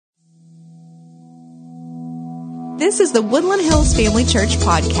This is the Woodland Hills Family Church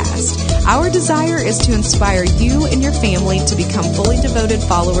podcast. Our desire is to inspire you and your family to become fully devoted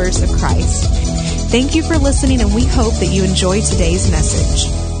followers of Christ. Thank you for listening, and we hope that you enjoy today's message.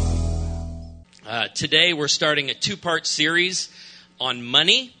 Today we're starting a two-part series on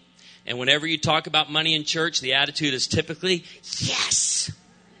money. And whenever you talk about money in church, the attitude is typically, yes!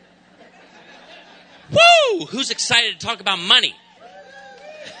 Woo! Who's excited to talk about money?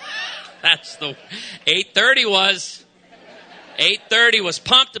 That's the 8:30 was. 8:30 was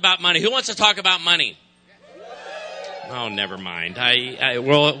pumped about money. Who wants to talk about money? Oh, never mind.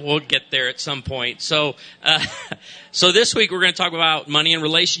 We'll get there at some point. So this week we're going to talk about money and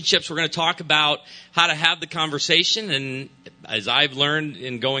relationships. We're going to talk about how to have the conversation. And as I've learned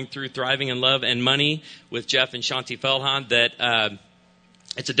in going through Thriving in Love and Money with Jeff and Shanti Feldhahn, that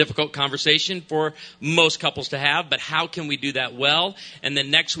it's a difficult conversation for most couples to have, but how can we do that well? And then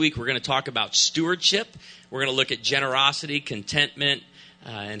next week we're going to talk about stewardship. We're going to look at generosity, contentment,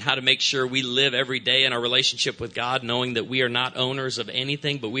 and how to make sure we live every day in our relationship with God, knowing that we are not owners of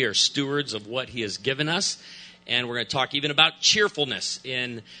anything, but we are stewards of what He has given us. And we're going to talk even about cheerfulness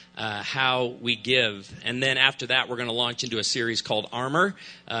in how we give. And then after that, we're going to launch into a series called Armor,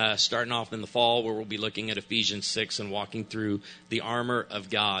 starting off in the fall, where we'll be looking at Ephesians 6 and walking through the armor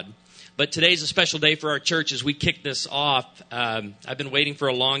of God. But today's a special day for our church as we kick this off. I've been waiting for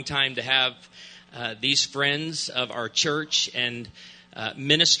a long time to have these friends of our church and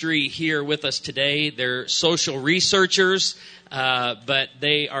ministry here with us today. They're social researchers, but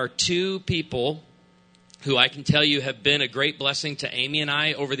they are two people who I can tell you have been a great blessing to Amy and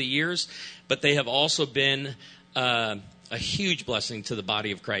I over the years, but they have also been a huge blessing to the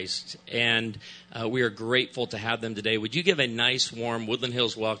body of Christ. And we are grateful to have them today. Would you give a nice, warm Woodland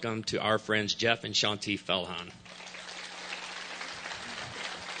Hills welcome to our friends Jeff and Shanti Feldhahn?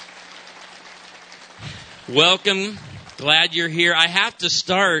 Welcome. Glad you're here. I have to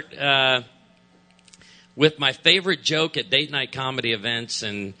start with my favorite joke at date night comedy events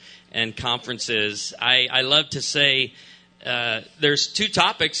and conferences. I love to say there's two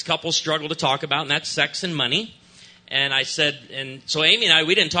topics couples struggle to talk about, and that's sex and money. And I said, and so Amy and I,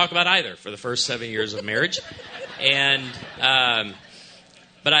 we didn't talk about either for the first 7 years of marriage. And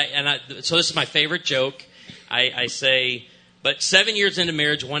so this is my favorite joke. I say, but 7 years into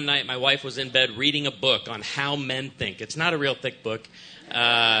marriage, one night my wife was in bed reading a book on how men think. It's not a real thick book.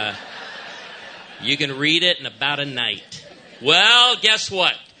 You can read it in about a night. Well, guess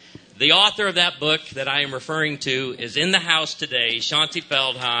what? The author of that book that I am referring to is in the house today, Shanti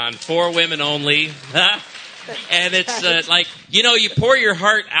Feldhahn, For Women Only. And it's like, you pour your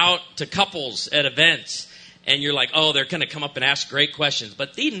heart out to couples at events, and you're like, oh, they're going to come up and ask great questions.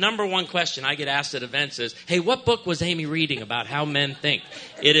 But the number one question I get asked at events is, hey, what book was Amy reading about how men think?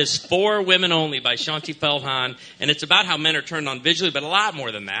 It is For Women Only by Shanti Feldhahn, and it's about how men are turned on visually, but a lot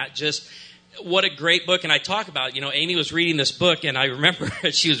more than that. Just what a great book. And I talk about, Amy was reading this book, and I remember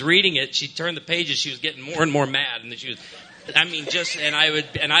as she was reading it, she turned the pages, she was getting more and more mad, and she was,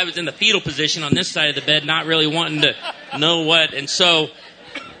 I was in the fetal position on this side of the bed, not really wanting to know what. And so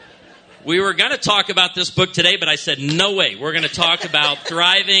we were going to talk about this book today, but I said, no way. We're going to talk about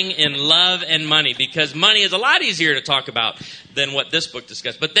thriving in love and money, because money is a lot easier to talk about than what this book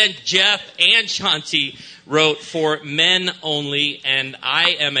discussed. But then Jeff and Shanti wrote For Men Only, and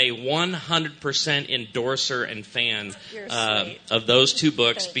I am a 100% endorser and fan of those two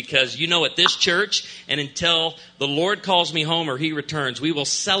books, because at this church, and until the Lord calls me home or He returns, we will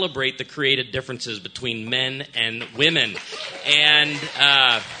celebrate the created differences between men and women. And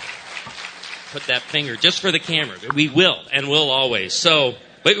put that finger just for the camera. We will, and will always. So,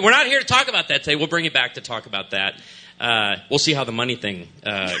 but we're not here to talk about that today. We'll bring it back to talk about that. We'll see how the money thing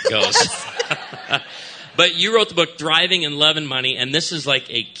goes. But you wrote the book Thriving in Love and Money, and this is like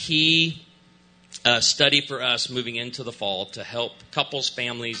a key study for us moving into the fall to help couples,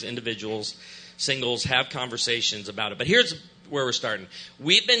 families, individuals, singles have conversations about it. But here's where we're starting.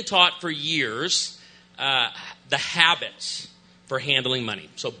 We've been taught for years the habits for handling money.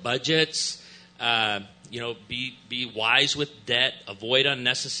 So budgets. Be wise with debt, avoid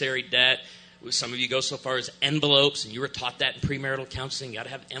unnecessary debt. Some of you go so far as envelopes, and you were taught that in premarital counseling. You got to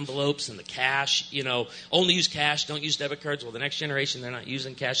have envelopes and the cash, only use cash, don't use debit cards. Well, the next generation, they're not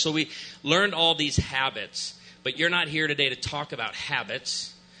using cash. So we learned all these habits, but you're not here today to talk about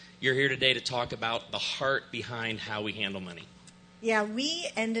habits. You're here today to talk about the heart behind how we handle money. Yeah, we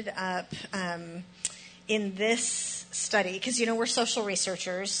ended up in this study, because, we're social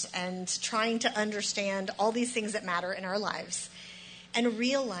researchers and trying to understand all these things that matter in our lives. and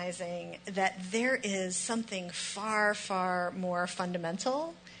realizing that there is something far, far more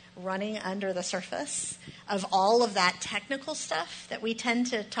fundamental running under the surface of all of that technical stuff that we tend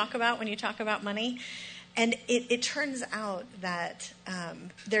to talk about when you talk about money. And it turns out that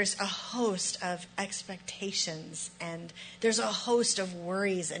there's a host of expectations, and there's a host of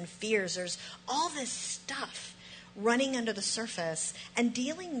worries and fears. There's all this stuff running under the surface, and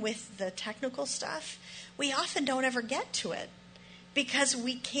dealing with the technical stuff, we often don't ever get to it because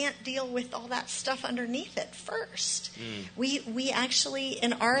we can't deal with all that stuff underneath it first. We actually,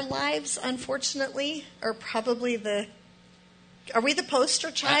 in our lives, unfortunately, are probably are we the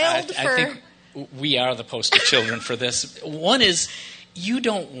poster child for... I think we are the poster children for this. One is, you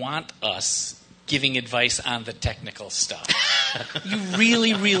don't want us giving advice on the technical stuff. You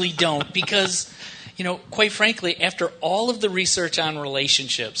really, really don't, because, quite frankly, after all of the research on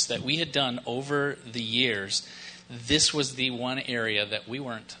relationships that we had done over the years, this was the one area that we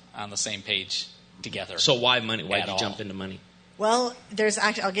weren't on the same page together. So why money? Why did you jump into money? Well,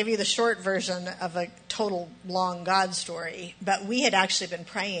 I'll give you the short version of a total long God story, but we had actually been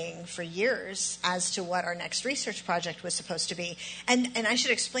praying for years as to what our next research project was supposed to be. And I should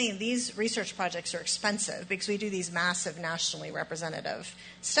explain, these research projects are expensive because we do these massive nationally representative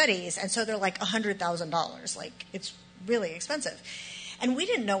studies, and so they're like $100,000. Like, it's really expensive. And we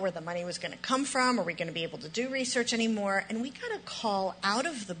didn't know where the money was going to come from. Are we going to be able to do research anymore? And we got a call out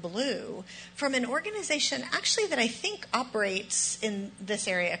of the blue from an organization actually that I think operates in this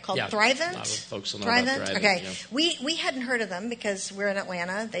area called Thrivent. A lot of folks will know about Thrivent. Okay. Yeah. We hadn't heard of them because we're in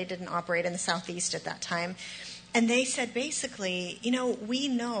Atlanta. They didn't operate in the Southeast at that time. And they said basically, we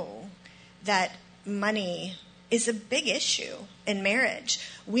know that money is a big issue in marriage.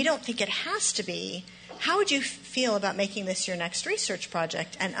 We don't think it has to be. How would you feel about making this your next research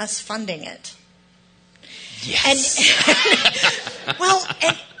project and us funding it? Yes.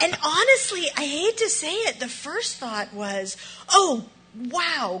 And honestly, I hate to say it, the first thought was, oh,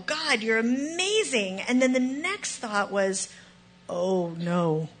 wow, God, you're amazing. And then the next thought was, oh,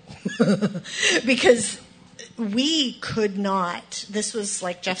 no. Because we could not. This was,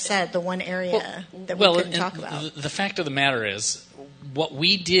 like Jeff said, the one area that we couldn't talk about. The fact of the matter is, what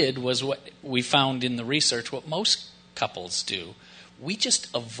we did was what we found in the research, what most couples do. We just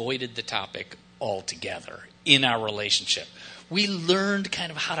avoided the topic altogether in our relationship. We learned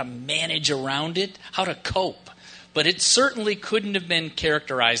kind of how to manage around it, how to cope. But it certainly couldn't have been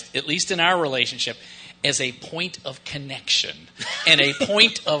characterized, at least in our relationship, as a point of connection and a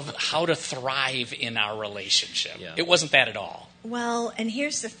point of how to thrive in our relationship. Yeah. It wasn't that at all. Well, and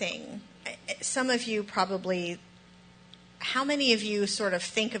here's the thing. Some of you probably... How many of you sort of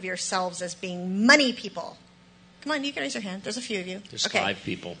think of yourselves as being money people? Come on, you can raise your hand. There's a few of you. There's 5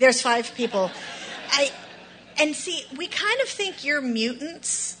 people. There's 5 people. And see, we kind of think you're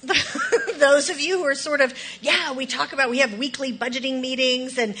mutants. Those of you who are sort of, we have weekly budgeting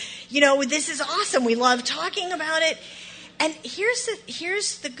meetings, and, this is awesome. We love talking about it. And here's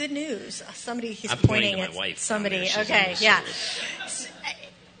the good news. He's pointing at my wife. Somebody. Okay, yeah.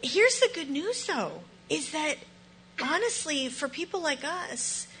 Here's the good news, though, is that honestly, for people like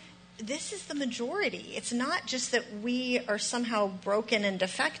us, this is the majority. It's not just that we are somehow broken and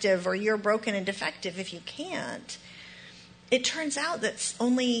defective, or you're broken and defective if you can't. It turns out that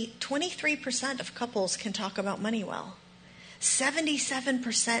only 23% of couples can talk about money well.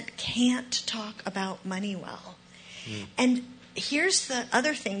 77% can't talk about money well. And here's the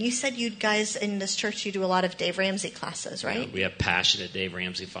other thing. You said you guys in this church, you do a lot of Dave Ramsey classes, right? Yeah, we have passionate Dave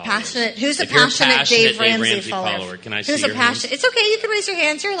Ramsey followers. Who's a passionate Dave Ramsey follower? Can I see your hands? It's okay. You can raise your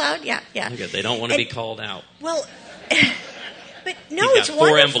hands. You're allowed. Yeah. Okay, they don't want to be called out. Well, but no, He's it's got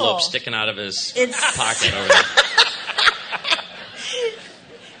 4 wonderful. envelopes sticking out of his pocket over there.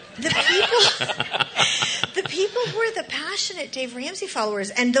 The people who are the passionate Dave Ramsey followers,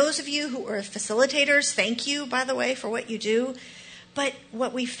 and those of you who are facilitators, thank you, by the way, for what you do. But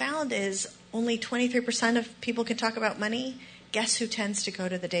what we found is only 23% of people can talk about money. Guess who tends to go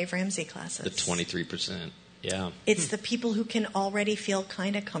to the Dave Ramsey classes? The 23%. Yeah. It's the people who can already feel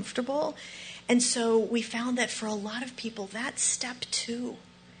kind of comfortable. And so we found that for a lot of people, that's step 2.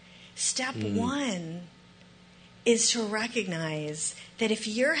 Step 1 is to recognize that if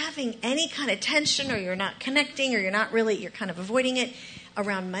you're having any kind of tension, or you're not connecting, or you're kind of avoiding it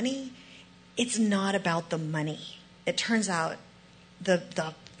around money, it's not about the money. It turns out the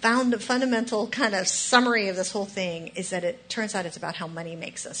fundamental kind of summary of this whole thing is that it turns out it's about how money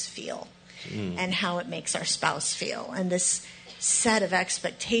makes us feel and how it makes our spouse feel. And this set of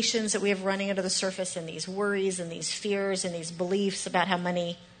expectations that we have running under the surface, and these worries and these fears and these beliefs about how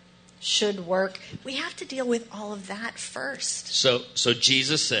money should work, we have to deal with all of that first. So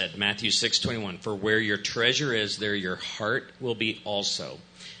Jesus said, Matthew 6:21, "For where your treasure is, there your heart will be also.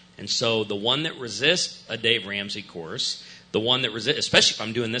 And so the one that resists a Dave Ramsey course, the one that resists, especially if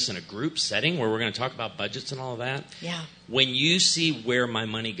I'm doing this in a group setting where we're going to talk about budgets and all of that, when you see where my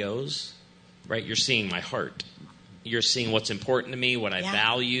money goes, right, you're seeing my heart. You're seeing what's important to me, what I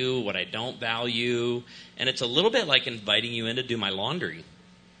value, what I don't value. And it's a little bit like inviting you in to do my laundry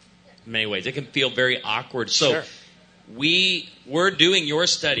in many ways. It can feel very awkward. So we're doing your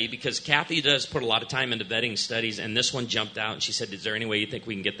study because Kathy does put a lot of time into vetting studies, and this one jumped out, and she said, is there any way you think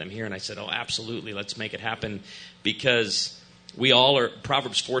we can get them here? And I said, oh, absolutely. Let's make it happen, because we all are,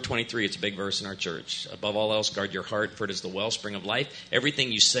 Proverbs 4:23, it's a big verse in our church. Above all else, guard your heart, for it is the wellspring of life.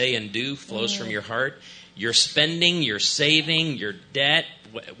 Everything you say and do flows from your heart. Your spending, your saving, your debt,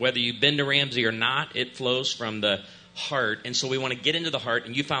 whether you've been to Ramsey or not, it flows from the heart. And so we want to get into the heart,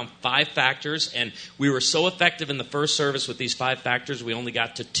 and you found 5 factors, and we were so effective in the first service with these 5 factors, we only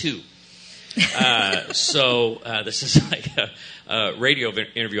got to 2. So this is like a radio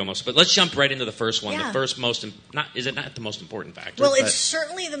interview almost. But let's jump right into the first one. The first is it not the most important factor? Well, it's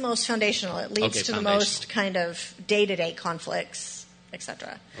certainly the most foundational. It leads to the most kind of day-to-day conflicts,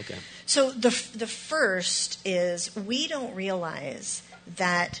 etc. Okay. So the first is we don't realize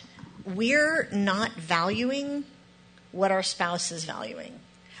that we're not valuing what our spouse is valuing.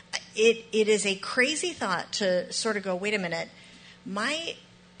 It is a crazy thought to sort of go, wait a minute, my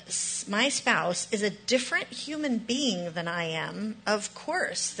spouse is a different human being than I am. Of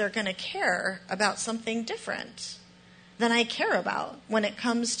course, they're going to care about something different than I care about when it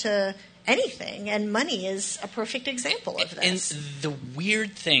comes to anything, and money is a perfect example of this. And the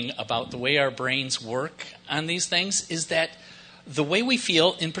weird thing about the way our brains work on these things is that the way we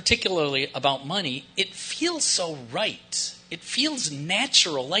feel, in particularly about money, it feels so right. It feels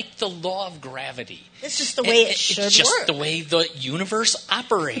natural, like the law of gravity. It's just the way it should work. It's just the way the universe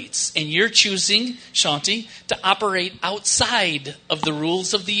operates. And you're choosing, Shanti, to operate outside of the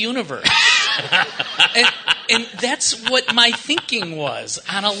rules of the universe. and that's what my thinking was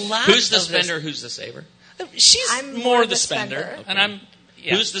on a lot Who's the spender, who's the saver? I'm more the spender. Okay. And I'm...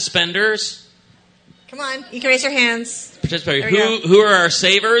 Yeah. Who's the spenders? Come on, you can raise your hands. Who are our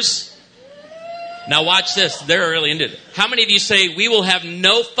savers? Now watch this. They're really into it. How many of you say we will have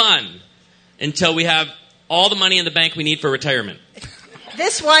no fun until we have all the money in the bank we need for retirement?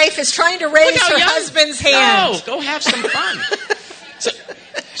 This wife is trying to raise her husband's hand. No, go have some fun.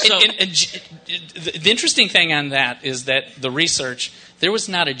 The interesting thing on that is that the research, there was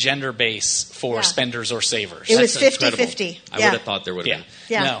not a gender base for spenders or savers. It was 50-50. I would have thought there would have been.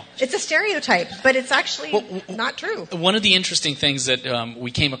 Yeah. No. It's a stereotype, but it's actually not true. One of the interesting things that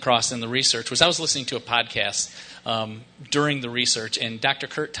we came across in the research was I was listening to a podcast during the research, and Dr.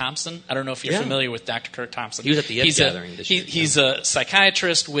 Kurt Thompson, I don't know if you're familiar with Dr. Kurt Thompson. He was at the Ed Gathering this year. He's a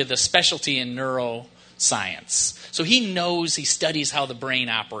psychiatrist with a specialty in neuroscience. So he studies how the brain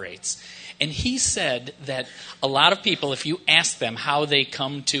operates. And he said that a lot of people, if you ask them how they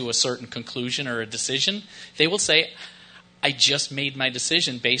come to a certain conclusion or a decision, they will say, I just made my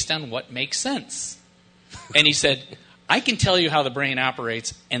decision based on what makes sense. And he said, I can tell you how the brain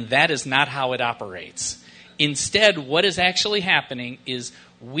operates, and that is not how it operates. Instead, what is actually happening is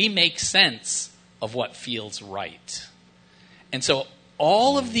we make sense of what feels right. And so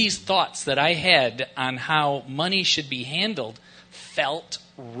all of these thoughts that I had on how money should be handled felt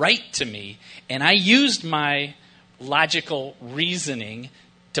right to me, and I used my logical reasoning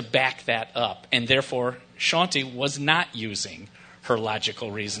to back that up. And therefore, Shanti was not using her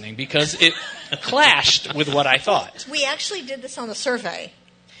logical reasoning because it clashed with what I thought. We actually did this on the survey,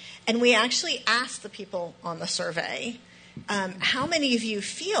 and we actually asked the people on the survey, how many of you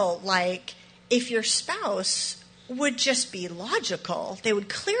feel like if your spouse would just be logical, they would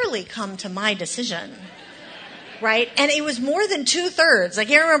clearly come to my decision? Right? And it was more than 2/3. I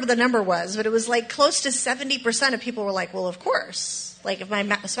can't remember what the number was, but it was like close to 70% of people were like, well, of course. Like if my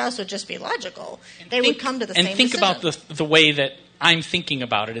spouse would just be logical, would come to the same decision. And think about the way that I'm thinking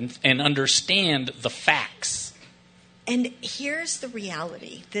about it and understand the facts. And here's the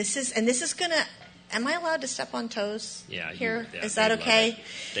reality. This is going to, am I allowed to step on toes here? Is that okay?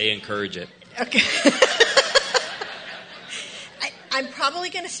 They encourage it. Okay. I'm probably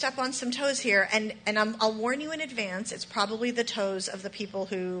going to step on some toes here, and I'll warn you in advance, it's probably the toes of the people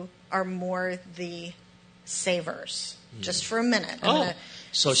who are more the savers. Just for a minute.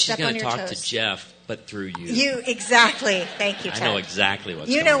 So she's going to talk to Jeff, but through you. Exactly. Thank you, Ted. I know exactly what's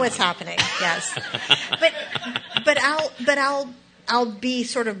going on. You know what's happening, yes. But I'll be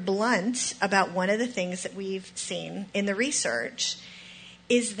sort of blunt about one of the things that we've seen in the research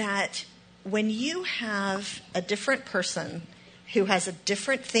is that when you have a different person who has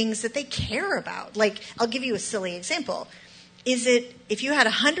different things that they care about. Like, I'll give you a silly example. is it, if you had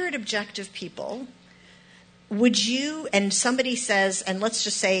 100 objective people, would you, and somebody says, and let's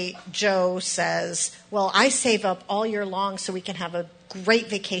just say Joe says, well, I save up all year long so we can have a great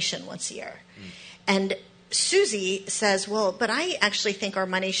vacation once a year. And Susie says, well, but I actually think our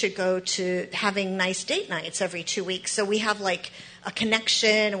money should go to having nice date nights every 2 weeks so we have like a connection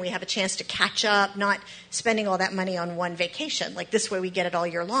and we have a chance to catch up, not spending all that money on one vacation. Like this way we get it all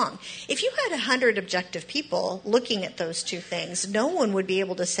year long. If you had 100 objective people looking at those two things, no one would be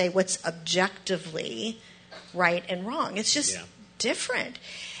able to say what's objectively right and wrong. It's just different.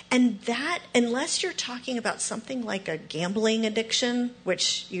 And that, unless you're talking about something like a gambling addiction,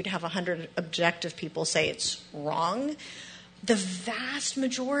 which you'd have 100 objective people say it's wrong, the vast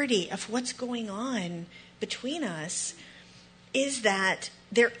majority of what's going on between us is that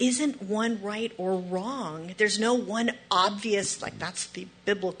there isn't one right or wrong. There's no one obvious, like that's the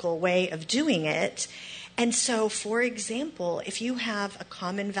biblical way of doing it. And so, for example, if you have a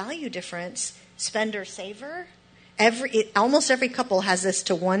common value difference, spender saver, almost every couple has this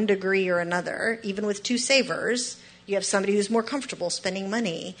to one degree or another. Even with two savers, you have somebody who's more comfortable spending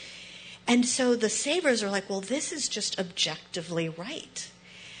money. And so the savers are like, well, this is just objectively right.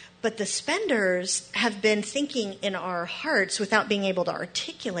 But the spenders have been thinking in our hearts without being able to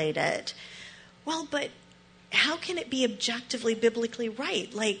articulate it. Well, but how can it be objectively, biblically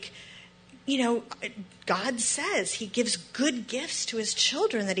right? Like, you know, God says he gives good gifts to his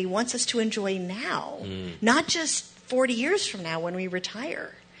children that he wants us to enjoy now, not just 40 years from now when we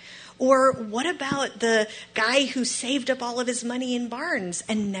retire. Or what about the guy who saved up all of his money in barns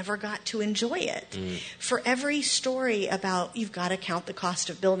and never got to enjoy it? For every story about you've got to count the cost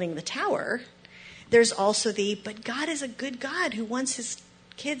of building the tower, there's also but God is a good God who wants his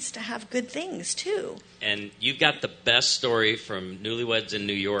kids to have good things too. And you've got the best story from Newlyweds in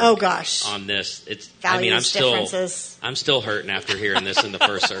New York. Oh gosh, on this, I'm still hurting after hearing this in the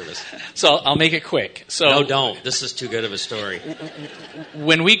first service. So I'll make it quick. So no, don't. This is too good of a story.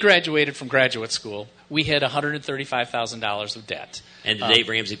 When we graduated from graduate school, we had $135,000 of debt. And the Dave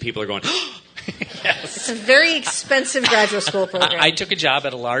Ramsey people are going, yes. It's a very expensive graduate school program. I took a job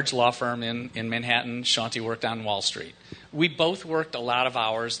at a large law firm in Manhattan. Shanti worked on Wall Street. We both worked a lot of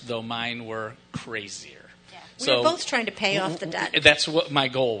hours, though mine were crazier. Yeah. We were both trying to pay off the debt. That's what my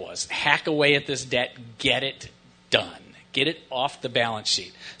goal was. Hack away at this debt, get it done. Get it off the balance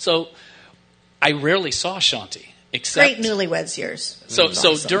sheet. So I rarely saw Shanti. Except, great newlyweds years. So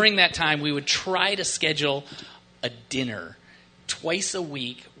awesome. During that time, we would try to schedule a dinner twice a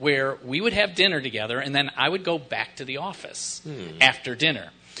week where we would have dinner together, and then I would go back to the office after dinner.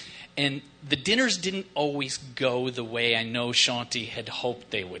 And the dinners didn't always go the way I know Shanti had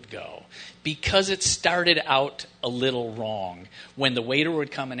hoped they would go, because it started out a little wrong. When the waiter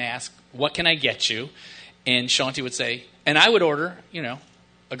would come and ask, what can I get you? And Shanti would say, and I would order,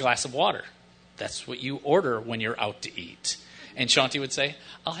 a glass of water. That's what you order when you're out to eat. And Shanti would say,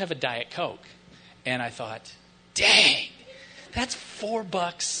 I'll have a Diet Coke. And I thought, dang, that's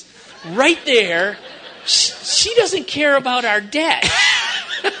 $4 right there. She doesn't care about our debt.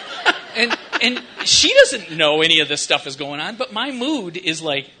 And she doesn't know any of this stuff is going on, but my mood is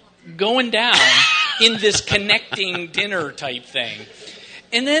like going down in this connecting dinner type thing.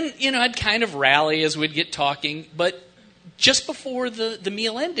 And then, I'd kind of rally as we'd get talking, but just before the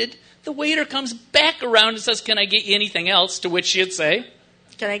meal ended, the waiter comes back around and says, can I get you anything else? To which she'd say,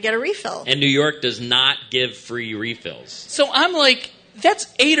 can I get a refill? And New York does not give free refills. So I'm like, that's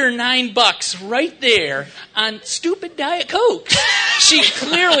 $8 or $9 right there on stupid Diet Coke. She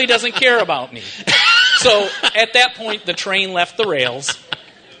clearly doesn't care about me. So at that point, the train left the rails.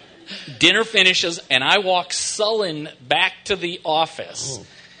 Dinner finishes, and I walk sullen back to the office. Oh.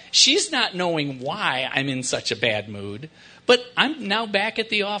 She's not knowing why I'm in such a bad mood, but I'm now back at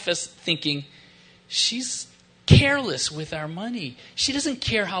the office thinking, she's careless with our money. She doesn't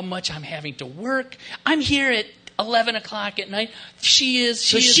care how much I'm having to work. I'm here at 11 o'clock at night. She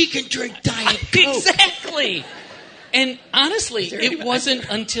can drink Diet Coke. Exactly. And honestly, it wasn't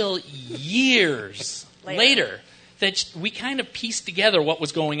until years later that we kind of pieced together what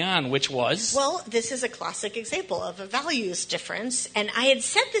was going on, which was... Well, this is a classic example of a values difference. And I had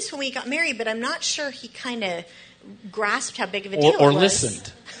said this when we got married, but I'm not sure he kind of grasped how big of a deal it was. Or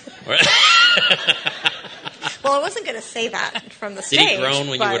listened. Well, I wasn't going to say that from the stage. Did he groan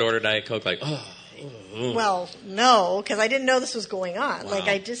when you would order Diet Coke like, oh... Well, no, because I didn't know this was going on. Wow. Like,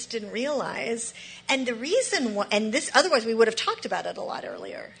 I just didn't realize. And the reason, otherwise we would have talked about it a lot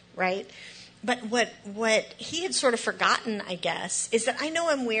earlier, right? But what he had sort of forgotten, I guess, is that I know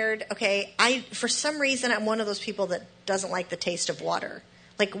I'm weird. Okay, for some reason I'm one of those people that doesn't like the taste of water.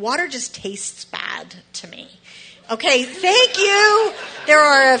 Like, water just tastes bad to me. Okay, thank you. There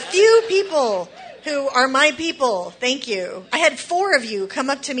are a few people who are my people. Thank you. I had 4 of you come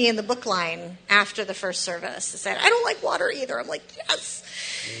up to me in the book line after the first service and said, I don't like water either. I'm like, yes.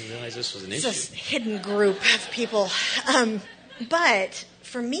 I didn't realize this was an It's issue. a hidden group of people. But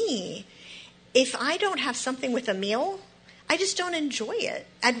for me, if I don't have something with a meal, I just don't enjoy it.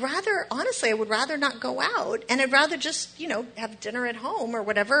 I would rather not go out, and I'd rather just, have dinner at home or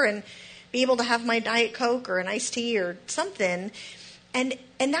whatever and be able to have my Diet Coke or an iced tea or something, and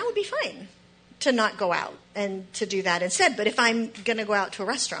that would be fine to not go out and to do that instead. But if I'm going to go out to a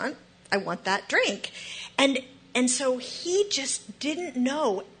restaurant, I want that drink. And so he just didn't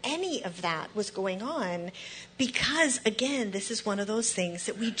know any of that was going on because, again, this is one of those things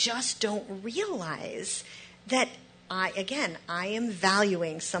that we just don't realize that I am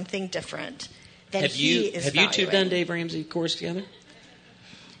valuing something different than he is Have valuing. you two done Dave Ramsey course together?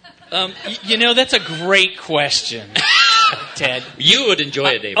 That's a great question, Ted. You would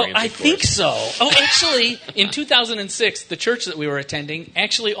enjoy a Dave Ramsey course. I think so. Oh, actually, in 2006, the church that we were attending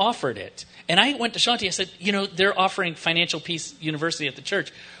actually offered it. And I went to Shanti. I said, they're offering Financial Peace University at the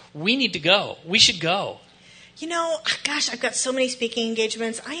church. We need to go. We should go. I've got so many speaking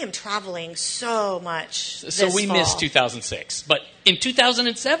engagements. I am traveling so much So we fall. missed 2006. But in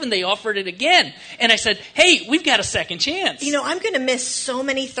 2007, they offered it again. And I said, hey, we've got a second chance. I'm going to miss so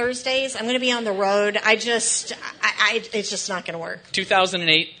many Thursdays. I'm going to be on the road. It's just not going to work.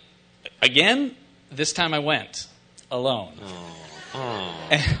 2008, again, this time I went alone. Oh.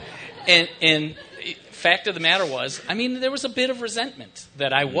 And fact of the matter was, there was a bit of resentment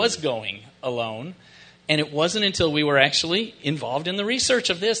that I was going alone. And it wasn't until we were actually involved in the research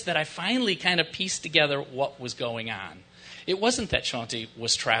of this that I finally kind of pieced together what was going on. It wasn't that Shanti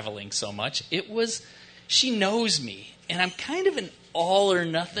was traveling so much. It was she knows me. And I'm kind of an all or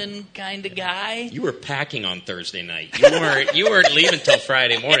nothing kind of guy. You were packing on Thursday night. You weren't leaving till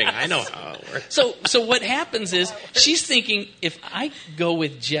Friday morning. I know how it works. So what happens is she's thinking, if I go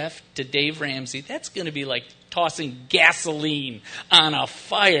with Jeff to Dave Ramsey, that's going to be like tossing gasoline on a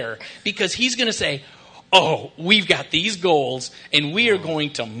fire because he's going to say, oh, we've got these goals, and we are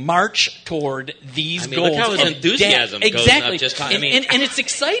going to march toward these goals. Look how his enthusiasm goes exactly. up just and it's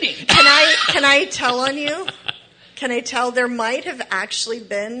exciting. Can I tell on you? Can I tell there might have actually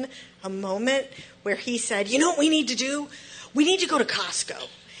been a moment where he said, you know what we need to do? We need to go to Costco.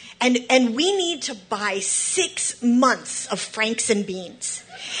 And we need to buy 6 months of Franks and beans.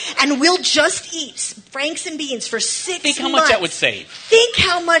 And we'll just eat Franks and beans for 6 months. Think how much that would save. Think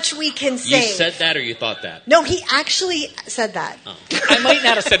how much we can save. You said that or you thought that? No, he actually said that. Oh. I might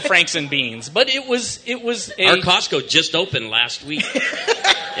not have said Franks and beans, but it was Our Costco just opened last week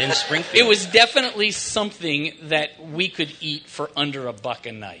in Springfield. It was definitely something that we could eat for under $1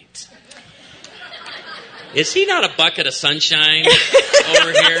 a night. Is he not a bucket of sunshine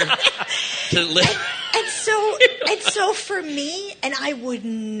over here to live? And so for me, and I would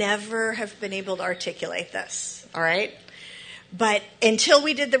never have been able to articulate this, all right? But until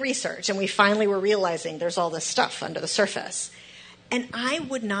we did the research and we finally were realizing there's all this stuff under the surface, and I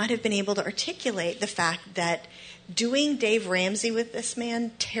would not have been able to articulate the fact that doing Dave Ramsey with this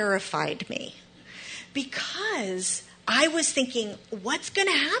man terrified me. Because I was thinking, what's going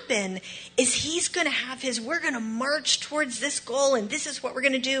to happen is he's going to have we're going to march towards this goal and this is what we're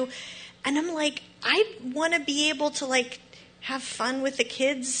going to do. And I'm like, I want to be able to have fun with the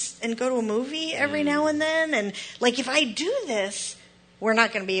kids and go to a movie every now and then. And if I do this, we're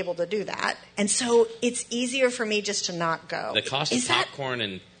not going to be able to do that. And so it's easier for me just to not go. The cost of popcorn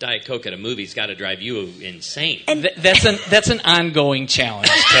and Diet Coke at a movie's got to drive you insane. And that's an ongoing challenge,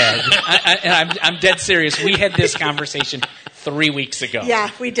 Ted. I'm dead serious. We had this conversation 3 weeks ago. Yeah,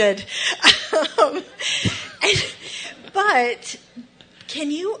 we did. But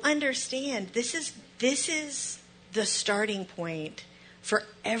can you understand? This is the starting point for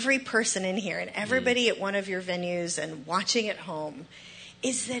every person in here and everybody at one of your venues and watching at home.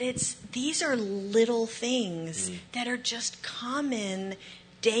 Is that these are little things that are just common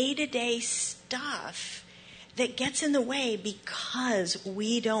day-to-day stuff that gets in the way because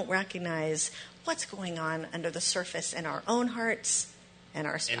we don't recognize what's going on under the surface in our own hearts and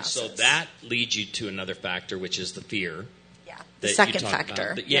our spouses. And so that leads you to another factor, which is the fear. Yeah, the second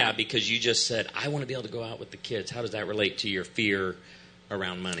factor. Yeah, because you just said, I want to be able to go out with the kids. How does that relate to your fear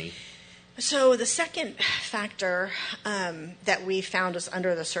around money? So the second factor that we found was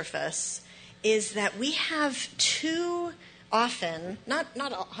under the surface is that we have too often, not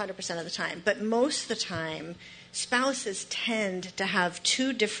 100% of the time, but most of the time, spouses tend to have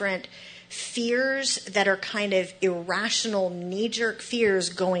two different fears that are kind of irrational, knee-jerk fears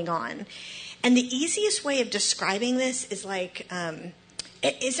going on. And the easiest way of describing this is like,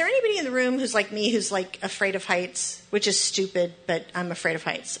 is there anybody in the room who's like me, who's like afraid of heights, which is stupid, but I'm afraid of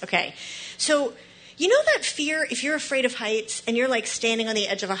heights. Okay. So, you know that fear, if you're afraid of heights and you're like standing on the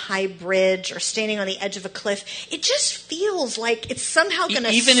edge of a high bridge or standing on the edge of a cliff, it just feels like it's somehow going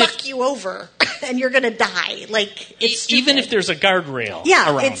to suck you over and you're going to die. Like, it's stupid. Even if there's a guardrail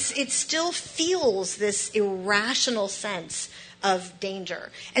around. It still feels this irrational sense of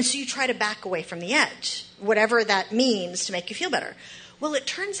danger. And so you try to back away from the edge, whatever that means to make you feel better. Well, it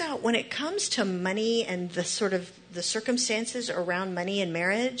turns out when it comes to money and the sort of the circumstances around money and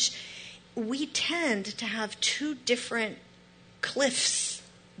marriage, we tend to have two different cliffs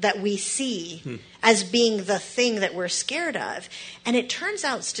that we see as being the thing that we're scared of. And it turns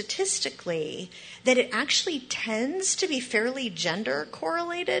out statistically that it actually tends to be fairly gender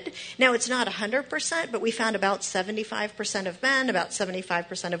correlated. Now, it's not 100%, but we found about 75% of men, about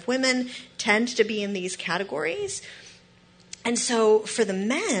 75% of women tend to be in these categories. And so for the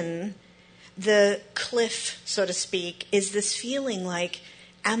men, the cliff, so to speak, is this feeling like,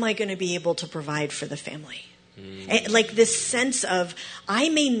 am I going to be able to provide for the family? Like this sense of, I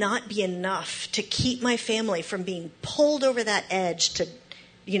may not be enough to keep my family from being pulled over that edge to,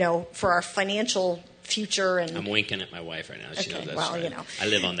 for our financial future. And I'm winking at my wife right now. She knows that's well, right. I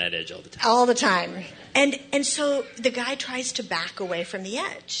live on that edge all the time. All the time. And so the guy tries to back away from the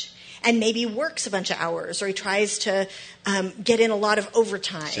edge. And maybe works a bunch of hours, or he tries to get in a lot of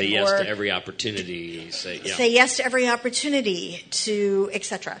overtime. Say yes to every opportunity. Say yes to every opportunity,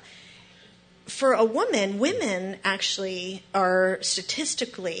 etc. For a woman, women actually are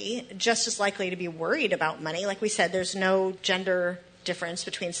statistically just as likely to be worried about money. Like we said, there's no gender difference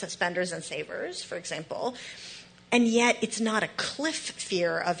between spenders and savers, for example. And yet it's not a cliff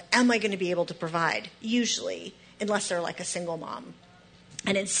fear of, am I going to be able to provide? Usually, unless they're like a single mom.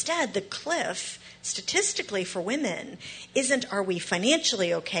 And instead, the cliff, statistically for women, isn't are we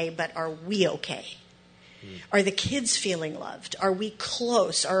financially okay, but are we okay? Are the kids feeling loved? Are we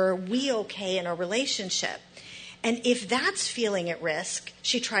close? Are we okay in our relationship? And if that's feeling at risk,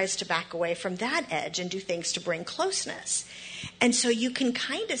 she tries to back away from that edge and do things to bring closeness. And so you can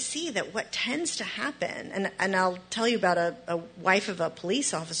kind of see that what tends to happen, and I'll tell you about a wife of a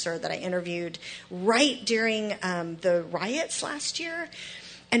police officer that I interviewed right during the riots last year.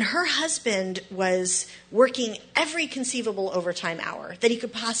 And her husband was working every conceivable overtime hour that he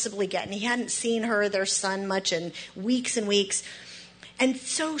could possibly get. And he hadn't seen their son, much in weeks and weeks. And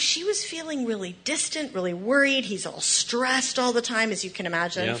so she was feeling really distant, really worried. He's all stressed all the time, as you can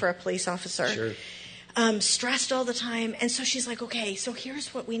imagine, for a police officer. Sure. Stressed all the time. And so she's like, okay, so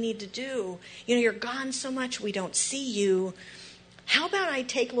here's what we need to do. You're gone so much, we don't see you. How about I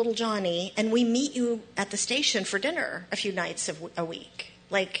take little Johnny and we meet you at the station for dinner a few nights a week?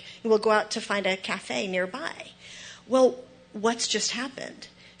 Like, we'll go out to find a cafe nearby. Well, what's just happened?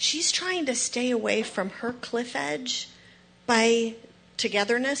 She's trying to stay away from her cliff edge by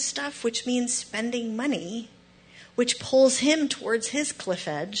togetherness stuff, which means spending money, which pulls him towards his cliff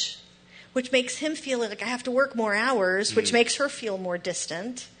edge, which makes him feel like I have to work more hours, which makes her feel more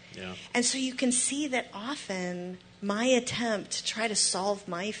distant. Yeah. And so you can see that often my attempt to try to solve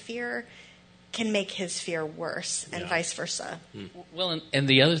my fear can make his fear worse, and vice versa. Well, and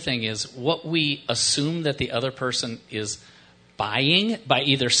the other thing is, what we assume that the other person is buying by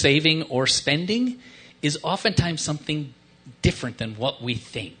either saving or spending is oftentimes something different than what we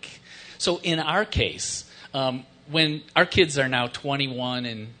think. So in our case, when our kids are now 21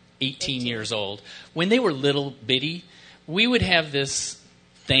 and 18 years old, when they were little bitty, we would have this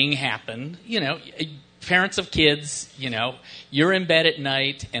thing happen, parents of kids, you're in bed at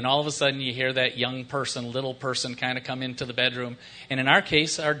night, and all of a sudden you hear that young person, little person kind of come into the bedroom. And in our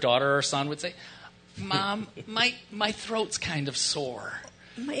case, our daughter or son would say, Mom, my throat's kind of sore.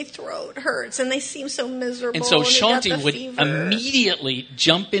 My throat hurts, and they seem so miserable. And so Shanti would immediately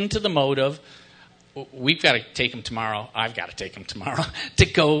jump into the mode of, we've got to take him tomorrow, I've got to take him tomorrow, to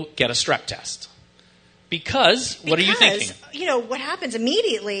go get a strep test. Because, what are you thinking? What happens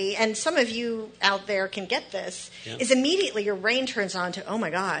immediately, and some of you out there can get this, is immediately your brain turns on to, oh my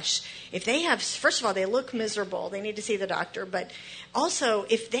gosh, if they have, first of all, they look miserable, they need to see the doctor, but also,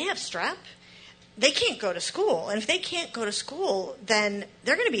 if they have strep, they can't go to school. And if they can't go to school, then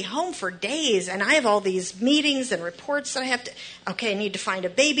they're going to be home for days, and I have all these meetings and reports that I have to, I need to find a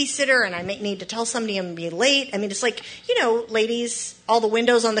babysitter, and I may need to tell somebody I'm going to be late. I mean, it's like, ladies, all the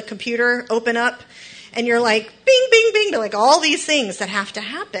windows on the computer open up, and you're like, bing, bing, bing, to like all these things that have to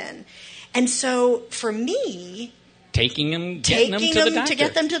happen. And so for me, getting them to the doctor to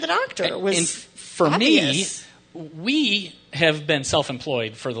get them to the doctor was for obvious. me, we have been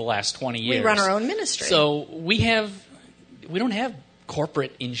self-employed for the last 20 years. We run our own ministry. So we don't have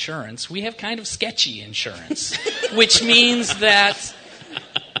corporate insurance. We have kind of sketchy insurance, which means that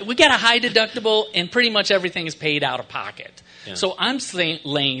we got a high deductible and pretty much everything is paid out of pocket. Yeah. So I'm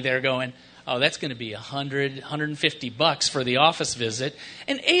laying there going, oh, that's going to be $100, $150 for the office visit.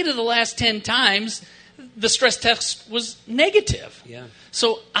 And 8 of the last 10 times, the stress test was negative. Yeah.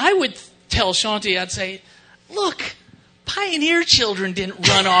 So I would tell Shanti, I'd say, look, Pioneer children didn't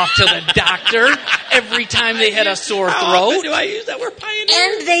run off to the doctor every time they had a sore throat. How often do I use that word,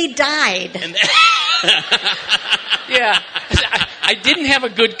 Pioneer? And they died. Yeah. I didn't have a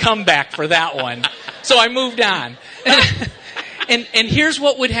good comeback for that one. So I moved on. And here's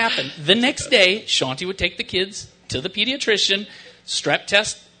what would happen. The next day, Shanti would take the kids to the pediatrician, strep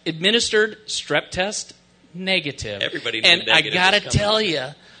test administered, strep test negative. Everybody knew and I negative got to was coming. tell you,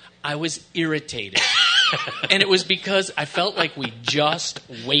 I was irritated. And it was because I felt like we just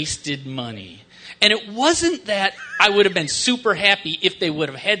wasted money. And it wasn't that I would have been super happy if they would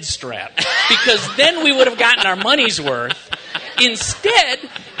have head strap, because then we would have gotten our money's worth. Instead,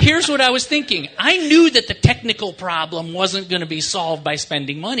 here's what I was thinking. I knew that the technical problem wasn't going to be solved by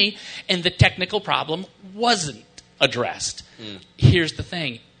spending money, and the technical problem wasn't addressed. Here's the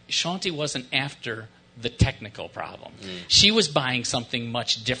thing. Shanti wasn't after the technical problem. She was buying something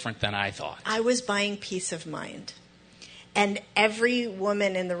much different than I thought. I was buying peace of mind. And every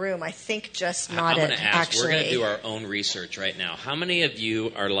woman in the room, I think, just nodded. I'm going to ask. Actually, We're going to do our own research right now. How many of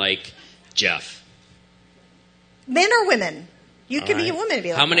you are like Jeff? Men or women? You can be a All right. woman and be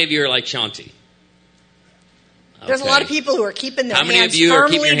like How many that. of you are like Shanti? There's a Okay. lot of people who are keeping their How many hands of you are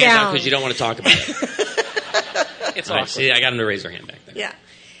firmly keeping your hands out down. because you don't want to talk about it? It's All right, awkward. see, I got them to raise their hand back there. Yeah.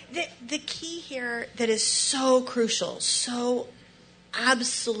 The key here that is so crucial, so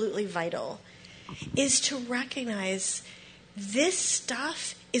absolutely vital, is to recognize this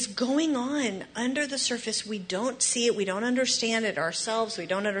stuff is going on under the surface. We don't see it. We don't understand it ourselves. We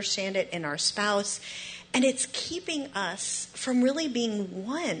don't understand it in our spouse. And it's keeping us from really being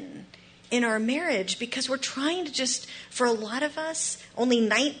one in our marriage, because we're trying to just, for a lot of us, only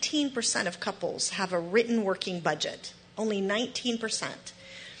 19% of couples have a written working budget. Only 19%.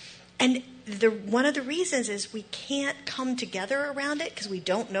 And one of the reasons is we can't come together around it because we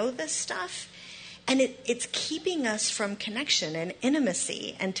don't know this stuff. And it's keeping us from connection and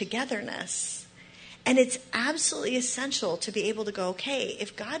intimacy and togetherness. And it's absolutely essential to be able to go, okay,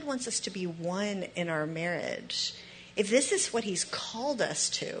 if God wants us to be one in our marriage, if this is what he's called us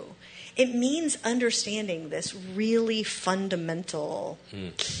to, it means understanding this really fundamental,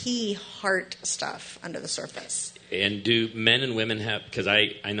 key heart stuff under the surface. And do men and women have, because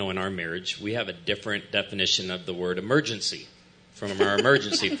I know in our marriage, we have a different definition of the word emergency from our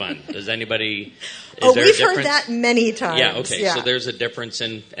emergency fund. Does anybody, is there a We've difference? heard that many times. Yeah, okay. So there's a difference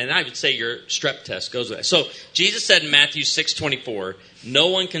in, and I would say your strep test goes with that. So Jesus said in Matthew 6:24, no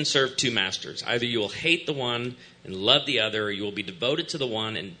one can serve two masters. Either you will hate the one and love the other, or you will be devoted to the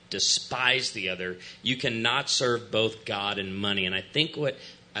one and despise the other. You cannot serve both God and money. And I think what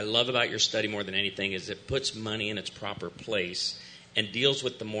I love about your study more than anything is it puts money in its proper place and deals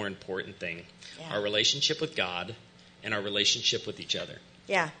with the more important thing, our relationship with God and our relationship with each other.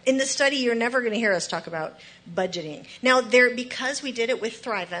 Yeah. In the study, you're never going to hear us talk about budgeting. Now, because we did it with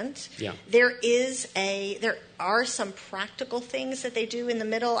Thrivent, there are some practical things that they do in the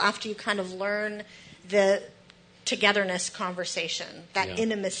middle after you kind of learn the togetherness conversation, that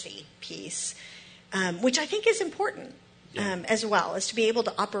intimacy piece, which I think is important. As well, as to be able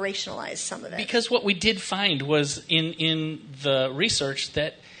to operationalize some of it. Because what we did find was in the research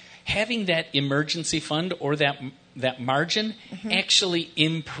that having that emergency fund or that margin actually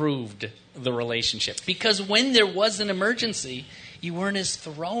improved the relationship. Because when there was an emergency, you weren't as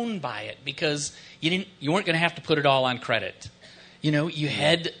thrown by it because you weren't going to have to put it all on credit. You know, you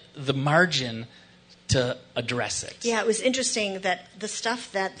had the margin to address it. Yeah, it was interesting that the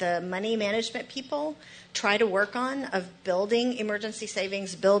stuff that the money management people try to work on of building emergency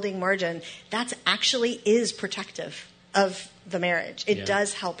savings, building margin, that actually is protective of the marriage. It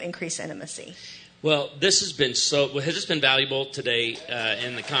does help increase intimacy. Well, has this been valuable today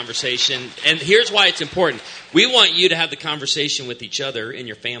in the conversation? And here's why it's important. We want you to have the conversation with each other in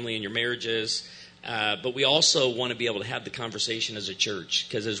your family and your marriages, but we also want to be able to have the conversation as a church,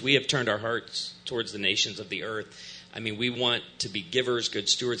 because as we have turned our hearts towards the nations of the earth, I mean, we want to be givers, good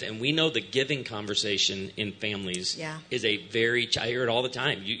stewards, and we know the giving conversation in families is I hear it all the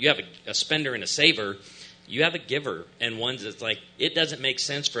time. You have a spender and a saver. You have a giver, and one that's like, it doesn't make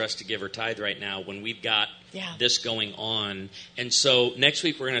sense for us to give or tithe right now when we've got this going on. And so next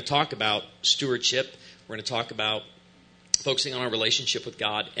week we're going to talk about stewardship. We're going to talk about focusing on our relationship with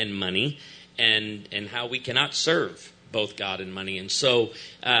God and money, and how we cannot serve both God and money. And so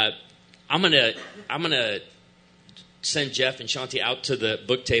I'm gonna send Jeff and Shanti out to the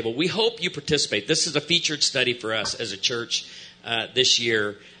book table. We hope you participate. This is a featured study for us as a church this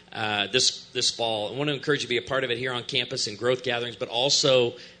year, this fall. I want to encourage you to be a part of it here on campus in growth gatherings, but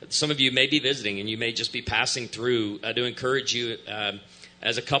also some of you may be visiting and you may just be passing through, to encourage you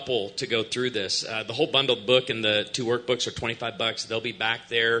as a couple to go through this. The whole bundled book and the 2 workbooks are $25. They'll be back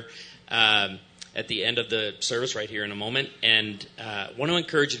there at the end of the service right here in a moment, and want to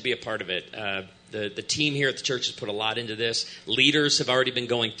encourage you to be a part of it. The team here at the church has put a lot into this. Leaders have already been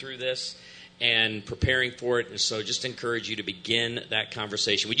going through this and preparing for it, and so just encourage you to begin that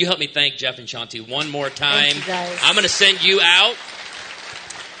conversation. Would you help me thank Jeff and Shanti one more time? Thank you, guys. I'm going to send you out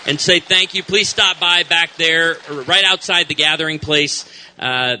and say thank you. Please stop by back there, right outside the gathering place.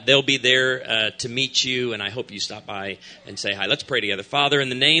 They'll be there to meet you, and I hope you stop by and say hi. Let's pray together. Father, in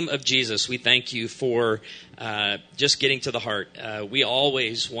the name of Jesus, we thank you for just getting to the heart. We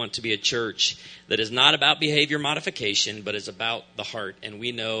always want to be a church that is not about behavior modification, but is about the heart. And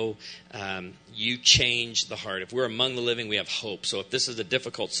we know you change the heart. If we're among the living, we have hope. So if this is a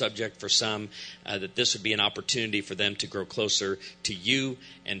difficult subject for some, that this would be an opportunity for them to grow closer to you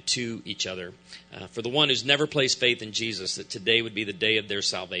and to each other. For the one who's never placed faith in Jesus, that today would be the day of their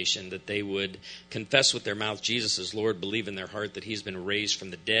salvation, that they would confess with their mouth Jesus is Lord, believe in their heart that he's been raised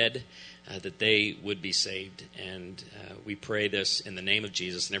from the dead, that they would be saved. And we pray this in the name of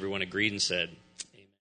Jesus. And everyone agreed and said,